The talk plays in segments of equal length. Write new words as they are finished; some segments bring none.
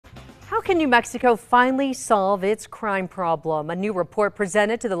How can New Mexico finally solve its crime problem? A new report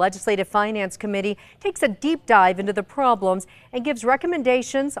presented to the Legislative Finance Committee takes a deep dive into the problems and gives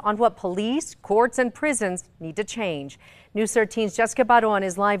recommendations on what police, courts, and prisons need to change. News 13's Jessica Baron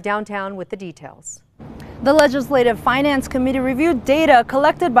is live downtown with the details. The Legislative Finance Committee reviewed data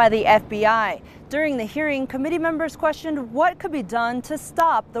collected by the FBI. During the hearing, committee members questioned what could be done to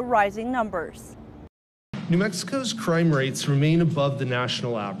stop the rising numbers. New Mexico's crime rates remain above the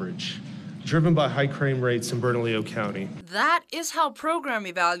national average, driven by high crime rates in Bernalillo County. That is how program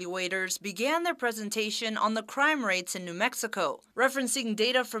evaluators began their presentation on the crime rates in New Mexico. Referencing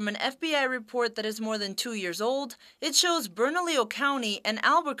data from an FBI report that is more than 2 years old, it shows Bernalillo County and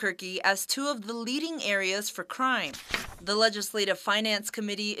Albuquerque as two of the leading areas for crime. The Legislative Finance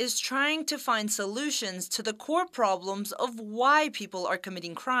Committee is trying to find solutions to the core problems of why people are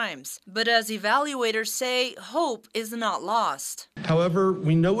committing crimes. But as evaluators say, hope is not lost. However,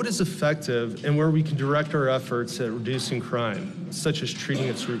 we know what is effective and where we can direct our efforts at reducing crime, such as treating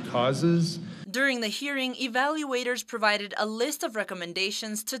its root causes. During the hearing, evaluators provided a list of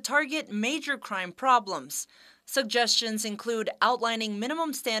recommendations to target major crime problems. Suggestions include outlining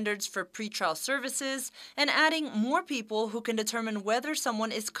minimum standards for pretrial services and adding more people who can determine whether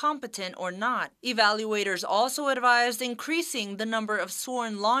someone is competent or not. Evaluators also advised increasing the number of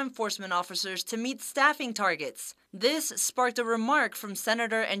sworn law enforcement officers to meet staffing targets. This sparked a remark from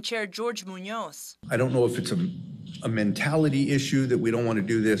Senator and Chair George Munoz. I don't know if it's a mentality issue that we don't want to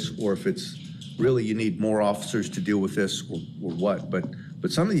do this, or if it's really you need more officers to deal with this, or what.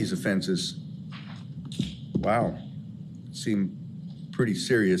 But some of these offenses, wow, seem pretty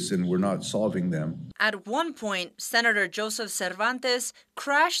serious, and we're not solving them. At one point, Senator Joseph Cervantes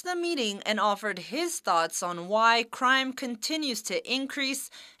crashed the meeting and offered his thoughts on why crime continues to increase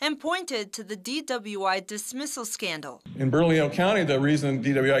and pointed to the DWI dismissal scandal. In Bernalillo County, the reason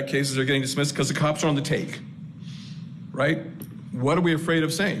DWI cases are getting dismissed is because the cops are on the take, right? What are we afraid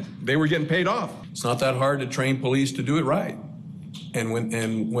of saying? They were getting paid off. It's not that hard to train police to do it right. And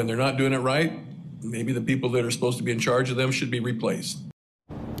when they're not doing it right, maybe the people that are supposed to be in charge of them should be replaced.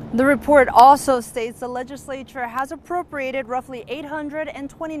 The report also states the legislature has appropriated roughly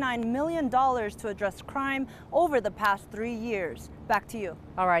 $829 million to address crime over the past 3 years. Back to you.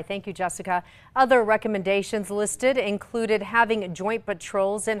 All right, thank you, Jessica. Other recommendations listed included having joint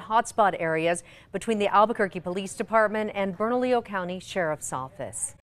patrols in hotspot areas between the Albuquerque Police Department and Bernalillo County Sheriff's Office.